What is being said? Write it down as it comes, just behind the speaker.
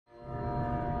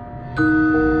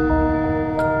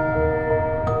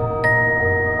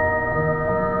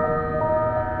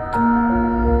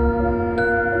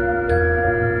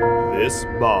This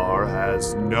bar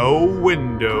has no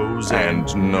windows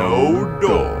and no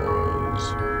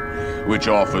doors, which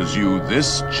offers you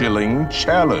this chilling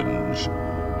challenge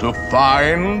to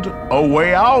find a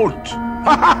way out.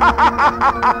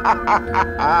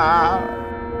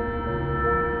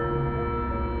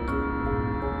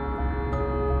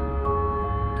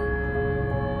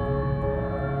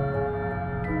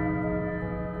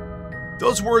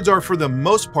 Those words are for the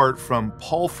most part from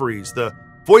Paul Frees, the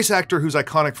voice actor who's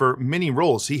iconic for many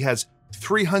roles. He has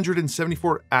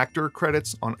 374 actor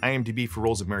credits on IMDb for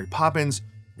roles of Mary Poppins,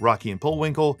 Rocky and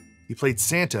Bullwinkle. He played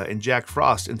Santa and Jack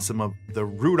Frost in some of the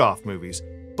Rudolph movies,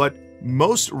 but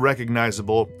most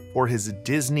recognizable for his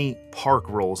Disney park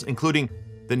roles, including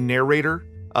the narrator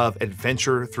of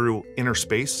Adventure Through Inner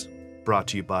Space, brought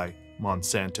to you by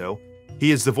Monsanto.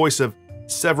 He is the voice of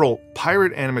several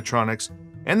pirate animatronics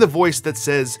and the voice that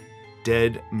says,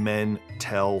 "Dead men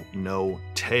tell no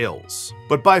tales."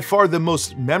 But by far the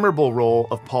most memorable role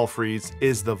of Paul Frees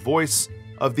is the voice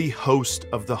of the host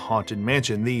of the Haunted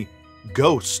Mansion, the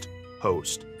ghost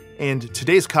host. And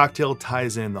today's cocktail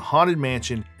ties in the Haunted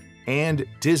Mansion and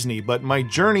Disney, but my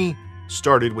journey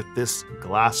started with this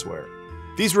glassware.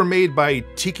 These were made by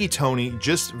Tiki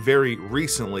just very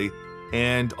recently,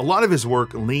 and a lot of his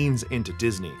work leans into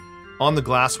Disney. On the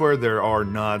glassware, there are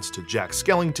nods to Jack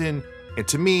Skellington, and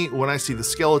to me, when I see the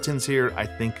skeletons here, I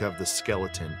think of the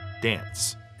skeleton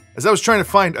dance. As I was trying to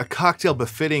find a cocktail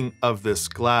befitting of this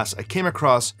glass, I came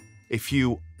across a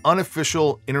few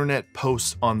unofficial internet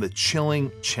posts on the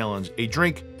Chilling Challenge, a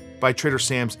drink by Trader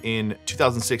Sam's in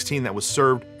 2016 that was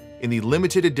served in the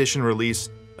limited edition release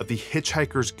of the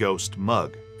Hitchhiking Ghost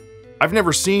mug. I've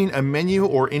never seen a menu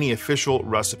or any official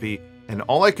recipe, and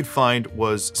all I could find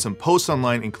was some posts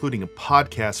online, including a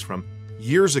podcast from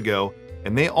years ago,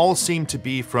 and they all seem to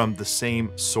be from the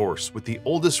same source, with the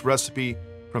oldest recipe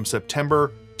from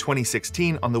September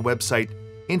 2016 on the website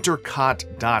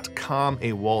intercot.com,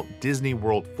 a Walt Disney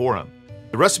World forum.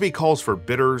 The recipe calls for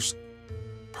bitters,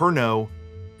 Pernod,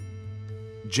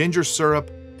 ginger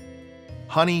syrup,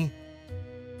 honey,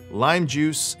 lime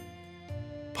juice,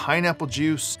 pineapple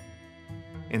juice,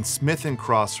 and Smith &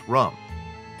 Cross rum.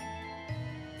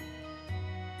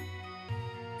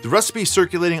 The recipe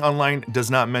circulating online does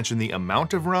not mention the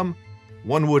amount of rum.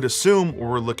 One would assume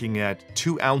we're looking at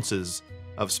 2 ounces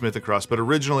of Smith & Cross, but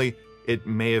originally it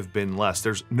may have been less.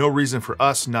 There's no reason for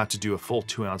us not to do a full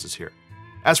 2 ounces here.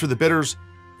 As for the bitters,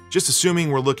 just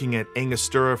assuming we're looking at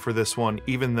Angostura for this one,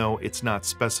 even though it's not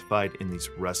specified in these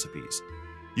recipes.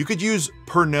 You could use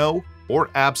Pernod or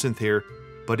Absinthe here,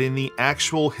 but in the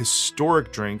actual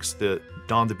historic drinks, the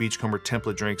Don the Beachcomber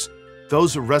template drinks,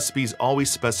 those recipes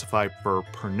always specify for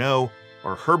Pernod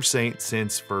or Herbsaint,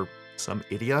 since for some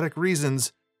idiotic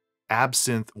reasons,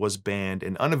 Absinthe was banned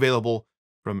and unavailable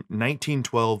from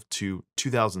 1912 to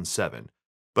 2007.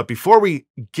 But before we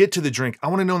get to the drink, I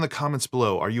want to know in the comments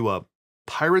below, are you a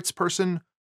Pirates person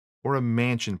or a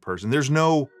Mansion person? There's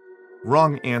no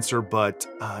wrong answer, but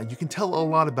you can tell a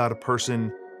lot about a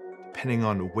person depending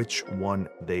on which one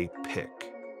they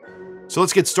pick. So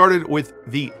let's get started with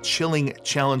the Chilling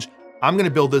Challenge. I'm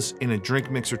gonna build this in a drink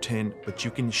mixer tin, but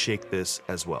you can shake this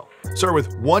as well. Start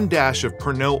with 1 dash of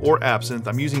Pernod or Absinthe.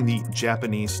 I'm using the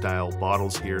Japanese style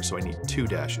bottles here, so I need 2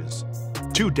 dashes.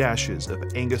 2 dashes of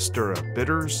Angostura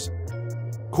bitters,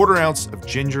 1/4 ounce of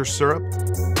ginger syrup,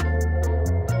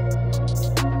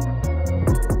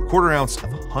 1/4 ounce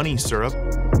of honey syrup,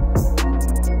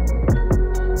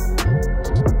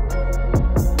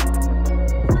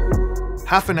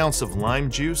 1/2 ounce of lime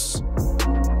juice,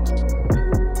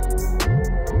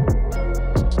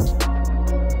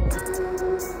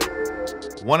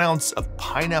 1 ounce of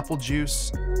pineapple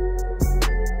juice,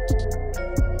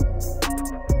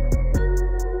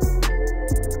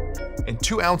 and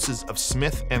 2 ounces of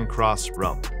Smith & Cross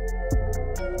rum.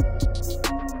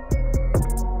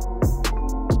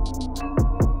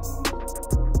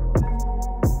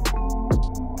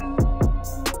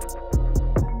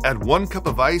 Add 1 cup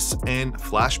of ice and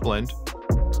flash blend.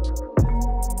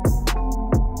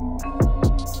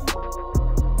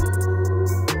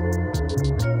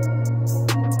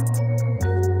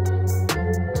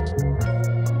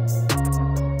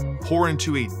 Pour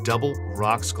into a double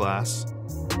rocks glass.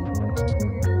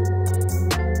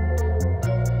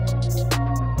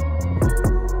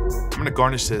 I'm gonna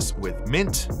garnish this with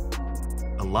mint,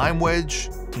 a lime wedge,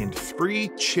 and 3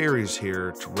 cherries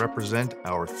here to represent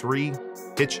our 3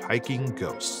 Hitchhiking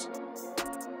Ghosts.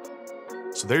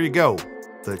 So there you go,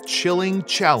 the Chilling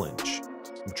Challenge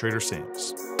from Trader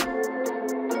Sam's.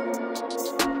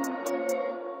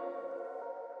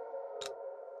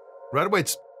 Right away,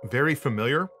 it's very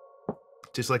familiar.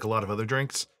 Tastes like a lot of other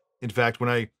drinks. In fact, when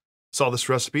I saw this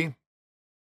recipe,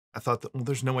 I thought that, well,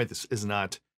 there's no way this is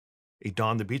not a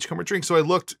Don the Beachcomber drink. So I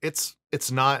looked, it's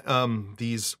not,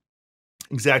 these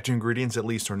exact ingredients at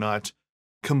least are not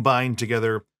combined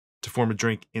together to form a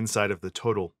drink inside of the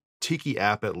Total Tiki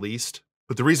app at least.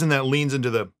 But the reason that leans into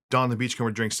the Don the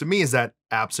Beachcomber drinks to me is that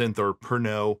absinthe or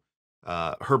Pernod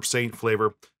herb saint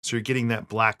flavor. So you're getting that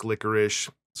black licorice,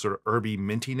 sort of herby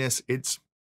mintiness. It's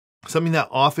something that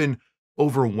often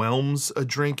overwhelms a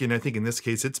drink. And I think in this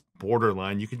case, it's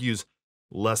borderline. You could use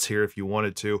less here if you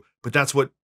wanted to, but that's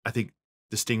what I think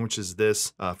distinguishes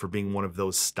this for being one of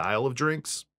those style of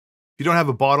drinks. If you don't have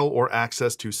a bottle or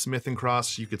access to Smith &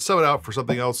 Cross, you could sub it out for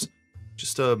something else,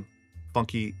 just a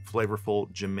funky,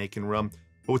 flavorful Jamaican rum.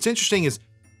 But what's interesting is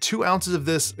 2 ounces of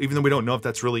this, even though we don't know if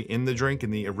that's really in the drink in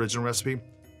the original recipe,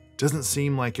 doesn't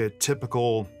seem like a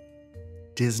typical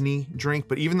Disney drink.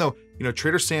 But even though, you know,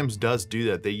 Trader Sam's does do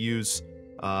that, they use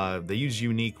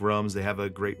unique rums. They have a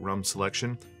great rum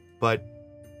selection. But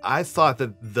I thought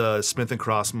that the Smith &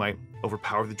 Cross might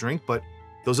overpower the drink, but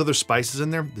those other spices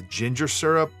in there, the ginger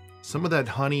syrup, some of that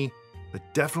honey, but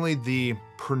definitely the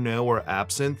Pernod or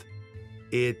absinthe,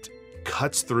 it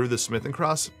cuts through the Smith &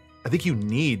 Cross. I think you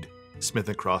need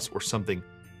Smith & Cross or something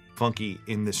funky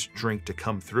in this drink to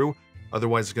come through.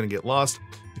 Otherwise, it's going to get lost.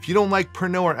 If you don't like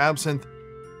Pernod or absinthe,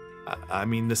 I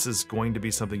mean, this is going to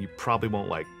be something you probably won't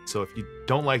like. So if you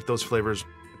don't like those flavors,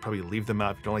 probably leave them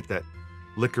out. If you don't like that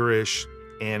licorice,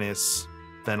 anise,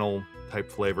 fennel type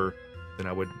flavor, then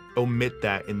I would omit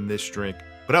that in this drink.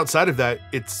 But outside of that,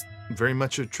 it's very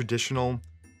much a traditional,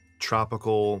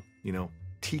 tropical, you know,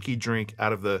 tiki drink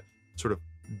out of the sort of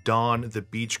Don the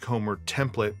Beachcomber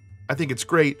template. I think it's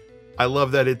great. I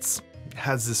love that it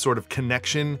has this sort of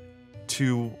connection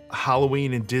to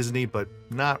Halloween and Disney, but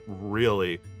not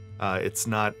really. It's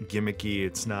not gimmicky.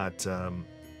 It's not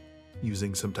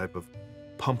using some type of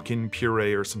pumpkin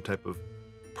puree or some type of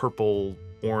purple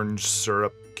orange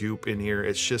syrup goop in here.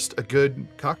 It's just a good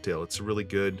cocktail. It's a really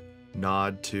good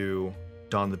nod to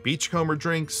Don the Beachcomber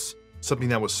drinks, something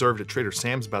that was served at Trader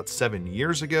Sam's about 7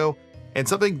 years ago, and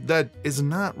something that is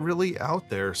not really out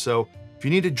there. So if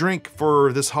you need a drink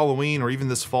for this Halloween or even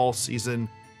this fall season,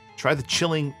 try the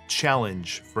Chilling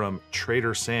Challenge from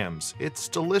Trader Sam's. It's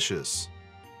delicious.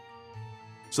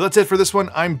 So that's it for this one.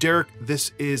 I'm Derek.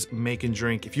 This is Make and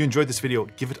Drink. If you enjoyed this video,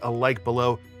 give it a like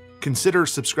below. Consider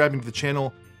subscribing to the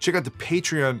channel. Check out the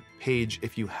Patreon page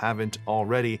if you haven't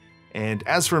already. And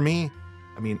as for me,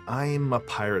 I mean, I'm a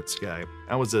pirates guy.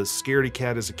 I was a scaredy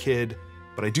cat as a kid,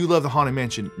 but I do love the Haunted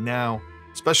Mansion now,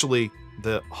 especially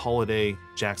the holiday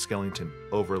Jack Skellington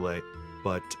overlay.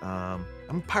 But I'm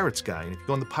a pirates guy. And if you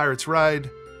go on the Pirates ride,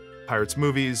 Pirates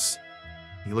movies,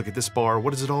 you look at this bar,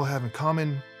 what does it all have in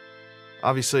common?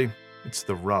 Obviously, it's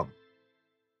the rum.